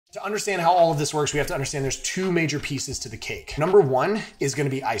To understand how all of this works, we have to understand there's two major pieces to the cake. Number one is going to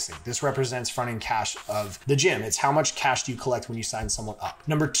be icing. This represents front-end cash of the gym. It's how much cash do you collect when you sign someone up.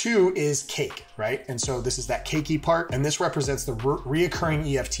 Number two is cake, right? And so this is that cakey part, and this represents the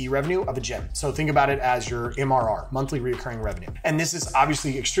reoccurring EFT revenue of a gym. So think about it as your MRR, monthly reoccurring revenue. And this is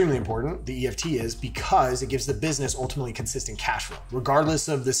obviously extremely important, the EFT is, because it gives the business ultimately consistent cash flow. Regardless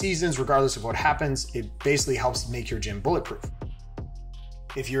of the seasons, regardless of what happens, it basically helps make your gym bulletproof.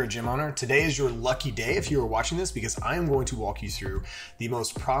 If you're a gym owner, today is your lucky day if you are watching this, because I am going to walk you through the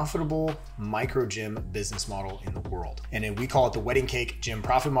most profitable micro gym business model in the world. And then we call it the wedding cake gym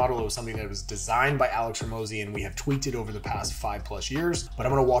profit model. It was something that was designed by Alex Hormozi, and we have tweaked it over the past 5+ years, but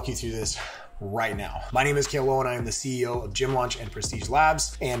I'm gonna walk you through this right now. My name is Cale Lowe, and I am the CEO of Gym Launch and Prestige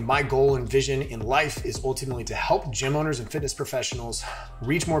Labs. And my goal and vision in life is ultimately to help gym owners and fitness professionals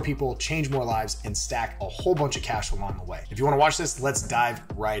reach more people, change more lives, and stack a whole bunch of cash along the way. If you wanna watch this, let's dive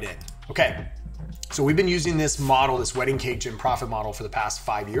right in. Okay. So we've been using this model, this wedding cake gym profit model, for the past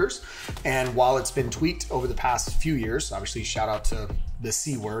 5 years. And while it's been tweaked over the past few years, obviously shout out to the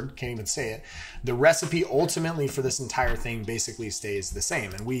C word, can't even say it, the recipe ultimately for this entire thing basically stays the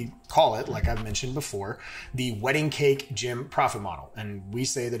same. And we call it, like I've mentioned before, the wedding cake gym profit model. And we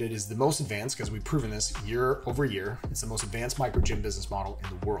say that it is the most advanced, because we've proven this year over year, it's the most advanced micro gym business model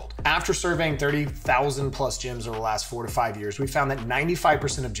in the world. After surveying 30,000 plus gyms over the last 4 to 5 years, we found that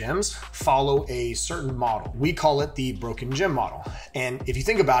 95% of gyms follow a certain model. We call it the broken gym model. And if you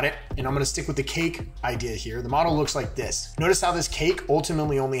think about it, and I'm gonna stick with the cake idea here, the model looks like this. Notice how this cake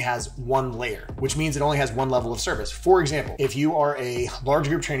ultimately only has one layer, which means it only has one level of service. For example, if you are a large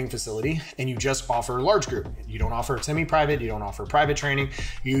group training facility and you just offer large group, you don't offer semi-private, you don't offer private training,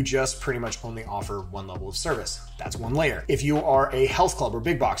 you just pretty much only offer one level of service. That's one layer. If you are a health club or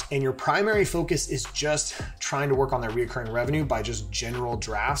big box and your primary focus is just trying to work on that recurring revenue by just general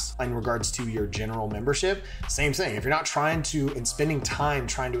drafts in regards to your general membership, same thing. If you're not trying to and spending time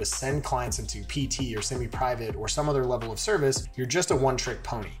trying to ascend clients into PT or semi-private or some other level of service, you're just a one-trick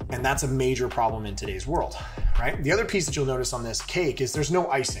pony. And that's a major problem in today's world, right? The other piece that you'll notice on this cake is there's no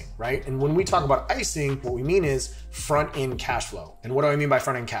icing, right? And when we talk about icing, what we mean is front-end cash flow. And what do I mean by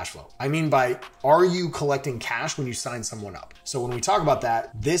front-end cash flow? I mean by, are you collecting cash when you sign someone up? So when we talk about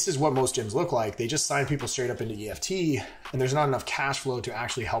that, this is what most gyms look like. They just sign people straight up into EFT, and there's not enough cash flow to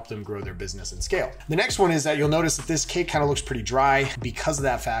actually help them grow their business and scale. The next one is that you'll notice that this cake kind of looks pretty dry. Because of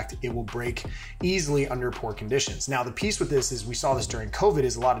that fact, it will break easily under poor conditions. Now, the piece with this is we saw this during COVID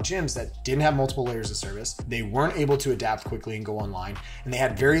is a lot of gyms that didn't have multiple layers of service. They weren't able to adapt quickly and go online, and they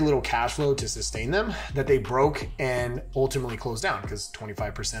had very little cash flow to sustain them, that they broke and ultimately closed down, because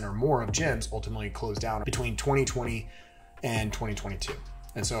 25% or more of gyms ultimately closed down between 2020 and 2022.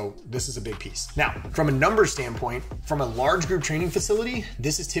 And so this is a big piece. Now, from a numbers standpoint, from a large group training facility,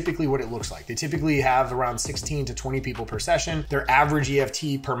 this is typically what it looks like. They typically have around 16 to 20 people per session. Their average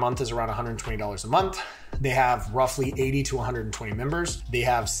EFT per month is around $120 a month. They have roughly 80 to 120 members. They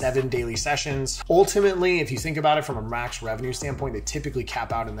have 7 daily sessions. Ultimately, if you think about it from a max revenue standpoint, they typically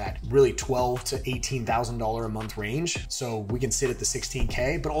cap out in that really $12,000 to $18,000 a month range. So we can sit at the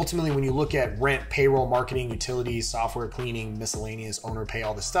 16K, but ultimately when you look at rent, payroll, marketing, utilities, software, cleaning, miscellaneous, owner pay,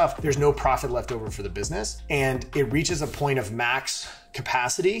 all this stuff, there's no profit left over for the business. And it reaches a point of max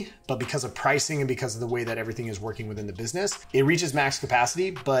capacity, but because of pricing and because of the way that everything is working within the business, it reaches max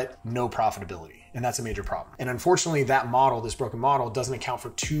capacity, but no profitability. And that's a major problem. And unfortunately, that model, this broken model, doesn't account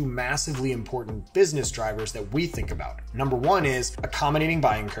for two massively important business drivers that we think about. Number one is accommodating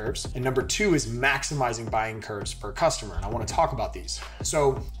buying curves, and number two is maximizing buying curves per customer. And I want to talk about these.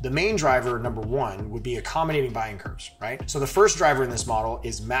 So the main driver, number one, would be accommodating buying curves, right? So the first driver in this model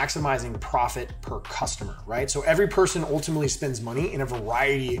is maximizing profit per customer, right? So every person ultimately spends money in a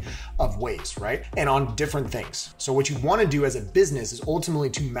variety of ways, right? And on different things. So what you want to do as a business is ultimately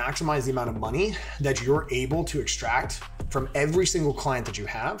to maximize the amount of money that you're able to extract from every single client that you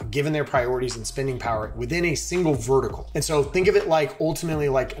have, given their priorities and spending power within a single vertical. And so think of it like ultimately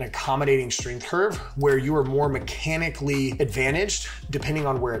like an accommodating strength curve where you are more mechanically advantaged depending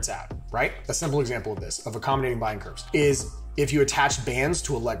on where it's at, right? A simple example of this, of accommodating buying curves, is if you attach bands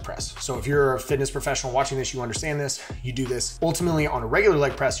to a leg press. So if you're a fitness professional watching this, you understand this, you do this. Ultimately on a regular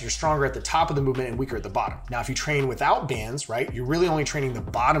leg press, you're stronger at the top of the movement and weaker at the bottom. Now, if you train without bands, right, you're really only training the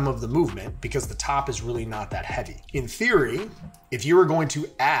bottom of the movement because the top is really not that heavy. In theory, if you were going to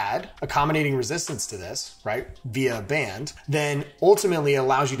add accommodating resistance to this, right, via a band, then ultimately it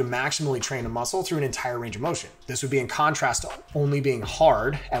allows you to maximally train a muscle through an entire range of motion. This would be in contrast to only being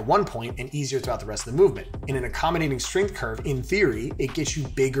hard at one point and easier throughout the rest of the movement. In an accommodating strength curve, curve, in theory, it gets you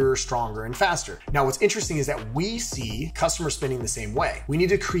bigger, stronger, and faster. Now, what's interesting is that we see customers spending the same way. We need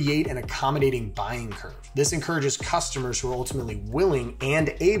to create an accommodating buying curve. This encourages customers who are ultimately willing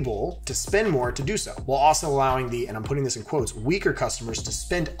and able to spend more to do so, while also allowing the, and I'm putting this in quotes, weaker customers to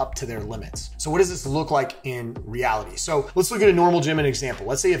spend up to their limits. So what does this look like in reality? So let's look at a normal gym, an example.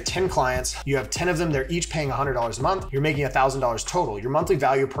 Let's say you have 10 clients, you have 10 of them, they're each paying $100 a month, you're making $1,000 total. Your monthly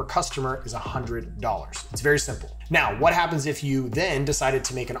value per customer is $100. It's very simple. Now, what happens if you then decided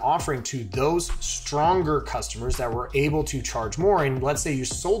to make an offering to those stronger customers that were able to charge more, and let's say you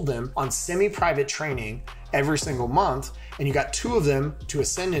sold them on semi-private training every single month, and you got 2 of them to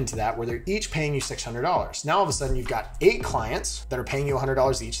ascend into that where they're each paying you $600. Now all of a sudden you've got 8 clients that are paying you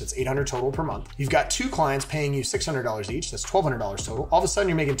 $100 each, that's $800 total per month. You've got 2 clients paying you $600 each, that's $1,200 total. All of a sudden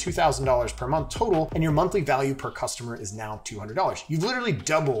you're making $2,000 per month total, and your monthly value per customer is now $200. You've literally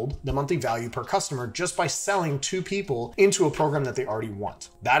doubled the monthly value per customer just by selling 2 people into a program that they already want.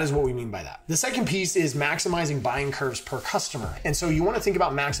 That is what we mean by that. The second piece is maximizing buying curves per customer. And so you want to think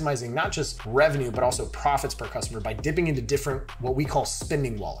about maximizing not just revenue, but also profits per customer by dipping into different, what we call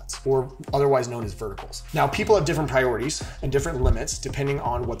spending wallets, or otherwise known as verticals. Now, people have different priorities and different limits depending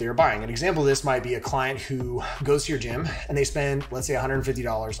on what they're buying. An example of this might be a client who goes to your gym and they spend, let's say,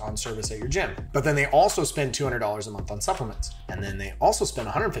 $150 on service at your gym, but then they also spend $200 a month on supplements. And then they also spend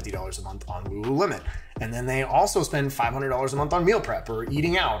 $150 a month on Lululemon. And then they also spend $500 a month on meal prep or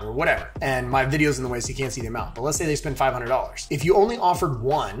eating out or whatever. And my video's in the way so you can't see the amount, but let's say they spend $500. If you only offered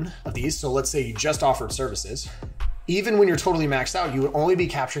one of these, so let's say you just offered services, even when you're totally maxed out, you would only be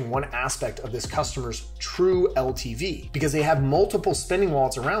capturing one aspect of this customer's true LTV because they have multiple spending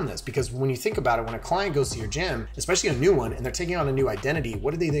wallets around this. Because when you think about it, when a client goes to your gym, especially a new one, and they're taking on a new identity,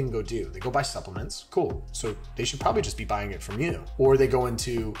 what do they then go do? They go buy supplements. Cool. So they should probably just be buying it from you. Or they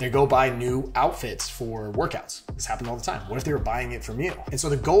go buy new outfits for workouts. This happens all the time. What if they were buying it from you? And so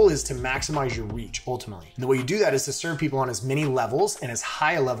the goal is to maximize your reach ultimately. And the way you do that is to serve people on as many levels and as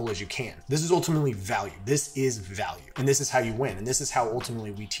high a level as you can. This is ultimately value. This is value. And this is how you win. And this is how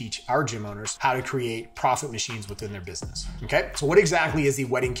ultimately we teach our gym owners how to create profit machines within their business. Okay. So what exactly is the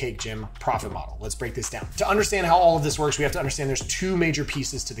Wedding Cake Gym profit model? Let's break this down. To understand how all of this works, we have to understand there's 2 major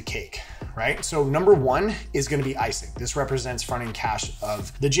pieces to the cake, right? So number 1 is going to be icing. This represents front-end cash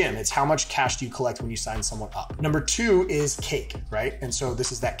of the gym. It's how much cash do you collect when you sign someone up. Number 2 is cake, right? And so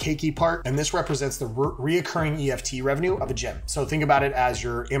this is that cakey part. And this represents the reoccurring EFT revenue of a gym. So think about it as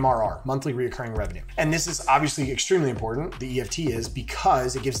your MRR, monthly reoccurring revenue. And this is obviously extremely important, the EFT is,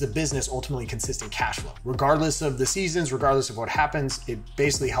 because it gives the business ultimately consistent cash flow. Regardless of the seasons, regardless of what happens, it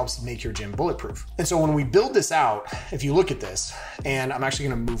basically helps make your gym bulletproof. And so when we build this out, if you look at this, and I'm actually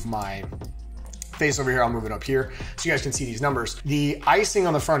going to move my face over here, I'll move it up here so you guys can see these numbers. The icing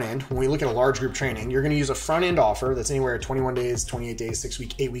on the front end, when we look at a large group training, you're going to use a front end offer that's anywhere 21 days, 28 days, 6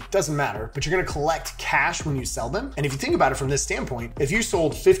 week, 8 week, doesn't matter, but you're going to collect cash when you sell them. And if you think about it from this standpoint, if you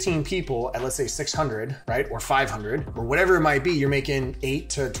sold 15 people at, let's say, 600, right, or 500, or whatever it might be, you're making $8,000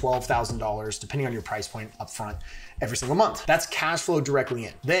 to $12,000 depending on your price point up front every single month. That's cash flow directly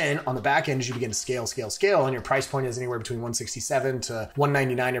in. Then on the back end, as you begin to scale, and your price point is anywhere between 167 to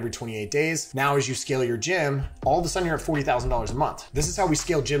 199 every 28 days. Now, as you scale your gym, all of a sudden you're at $40,000 a month. This is how we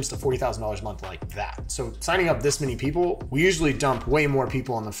scale gyms to $40,000 a month, like that. So signing up this many people, we usually dump way more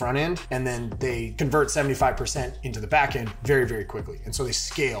people on the front end, and then they convert 75% into the back end very, very quickly. And so they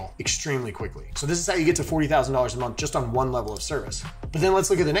scale extremely quickly. So this is how you get to $40,000 a month just on one level of service. But then let's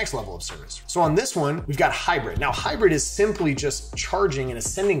look at the next level of service. So on this one, we've got hybrid. Now, hybrid is simply just charging and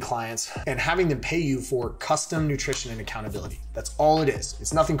ascending clients and having them pay you for custom nutrition and accountability. That's all it is.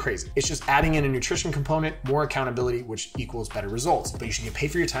 It's nothing crazy. It's just adding in a nutrition component, more accountability, which equals better results. But you should get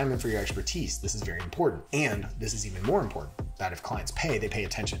paid for your time and for your expertise. This is very important. And this is even more important, that if clients pay, they pay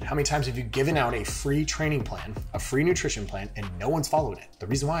attention. How many times have you given out a free training plan, a free nutrition plan, and no one's followed it? The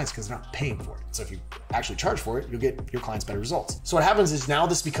reason why is because they're not paying for it. So if you actually charge for it, you'll get your clients better results. So what happens is now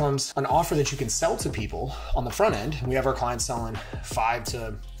this becomes an offer that you can sell to people on the front end. We have our clients selling 5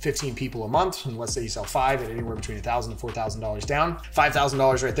 to 15 people a month. And let's say you sell 5 at anywhere between $1,000 to $4,000 down,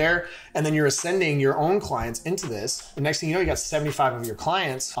 $5,000 right there. And then you're ascending your own clients into this. The next thing you know, you got 75 of your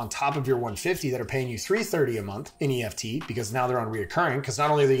clients on top of your 150 that are paying you $330 a month in EFT, because now they're on reoccurring, because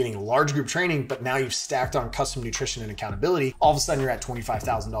not only are they getting large group training, but now you've stacked on custom nutrition and accountability. All of a sudden you're at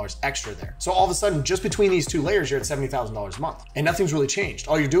 $25,000 extra there. So all of a sudden, just between these 2 layers, you're at $70,000 a month, and nothing's really changed.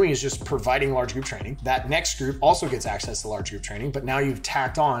 All you're doing is just providing large group training. That next group also gets access to large group training, but now you've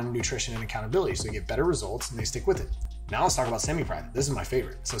tacked on nutrition and accountability, so you get better results and they stick with it. Now let's talk about semi-private. This is my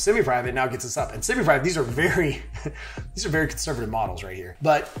favorite. So semi-private now gets us up. And semi-private, these are very conservative models right here.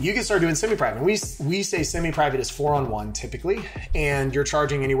 But you can start doing semi-private. We say semi-private is 4-on-1 typically, and you're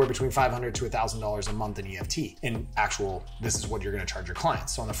charging anywhere between $500 to $1,000 a month in EFT. In actual, this is what you're gonna charge your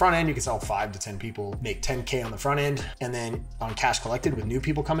clients. So on the front end, you can sell 5 to 10 people, make 10K on the front end, and then on cash collected with new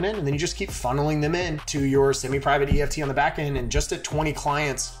people coming in, and then you just keep funneling them in to your semi-private EFT on the back end. And just at 20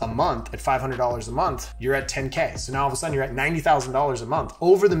 clients a month at $500 a month, you're at 10K. So now all of a sudden you're at $90,000 a month,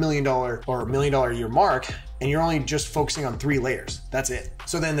 over the $1 million or $1 million a year mark, and you're only just focusing on 3 layers. That's it.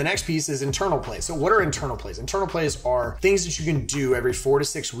 So then the next piece is internal plays. So what are internal plays? Internal plays are things that you can do every 4 to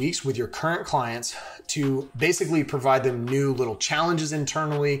 6 weeks with your current clients to basically provide them new little challenges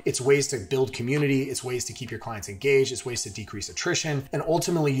internally. It's ways to build community. It's ways to keep your clients engaged. It's ways to decrease attrition and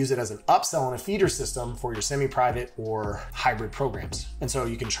ultimately use it as an upsell and a feeder system for your semi-private or hybrid programs. And so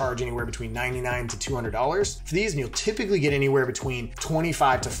you can charge anywhere between $99 to $200 for these, and you'll typically get anywhere between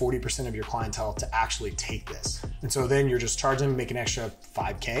 25 to 40% of your clientele to actually take this. And so then you're just charging them, make an extra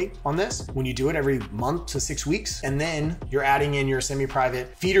 $5K on this when you do it every month to 6 weeks. And then you're adding in your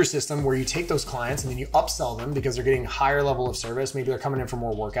semi-private feeder system where you take those clients and then you upsell them because they're getting higher level of service. Maybe they're coming in for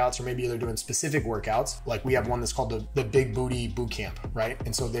more workouts, or maybe they're doing specific workouts. Like we have one that's called the Big Booty Boot Camp, right?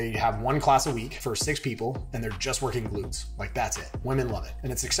 And so they have 1 class a week for 6 people and they're just working glutes. Like that's it. Women love it.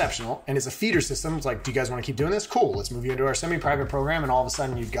 And it's exceptional. And it's a feeder system. It's like, do you guys want to keep doing this? Cool. Let's move you into our semi-private program. And all of a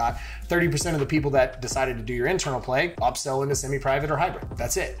sudden you've got 30% of the people that decided to do your internal play upsell into semi-private or hybrid.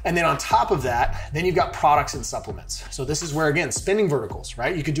 That's it. And then on top of that, then you've got products and supplements. So this is where, again, spending verticals,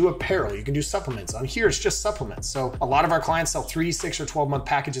 right? You can do apparel, you can do supplements. On here, it's just supplements. So a lot of our clients sell 3, 6, or 12-month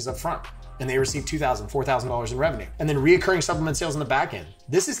packages up front, and they receive $2,000, $4,000 in revenue. And then reoccurring supplement sales on the back end.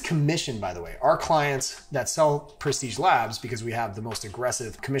 This is commission, by the way. Our clients that sell Prestige Labs, because we have the most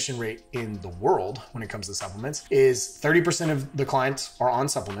aggressive commission rate in the world when it comes to supplements, is 30% of the clients are on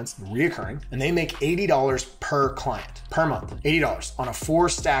supplements, reoccurring, and they make $80 per client per month. $80 on a 4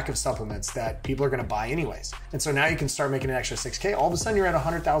 stack of supplements that people are gonna buy anyways. And so now you can start making an extra 6K. All of a sudden you're at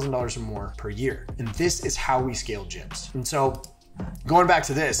 $100,000 or more per year. And this is how we scale gyms. And so going back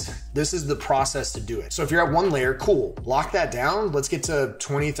to this is the process to do it. So if you're at 1 layer, cool, lock that down. Let's get to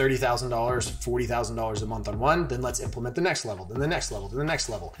 $20,000, $30,000, $40,000 a month on one. Then let's implement the next level, then the next level, then the next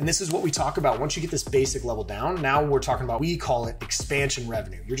level. And this is what we talk about. Once you get this basic level down, now we're talking about, we call it expansion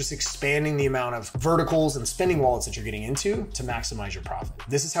revenue. You're just expanding the amount of verticals and spending wallets that you're getting into to maximize your profit.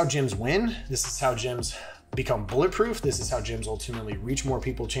 This is how gyms win. This is how gyms become bulletproof. This is how gyms ultimately reach more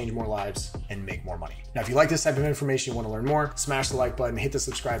people, change more lives, and make more money. Now, if you like this type of information, you want to learn more, smash the like button, hit the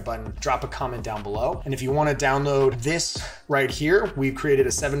subscribe button, drop a comment down below. And if you want to download this right here, we've created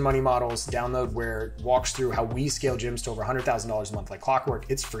a 7 Money Models download where it walks through how we scale gyms to over $100,000 a month like clockwork.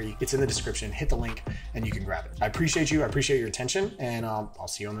 It's free. It's in the description. Hit the link and you can grab it. I appreciate you. I appreciate your attention, and I'll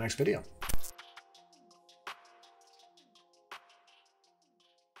see you on the next video.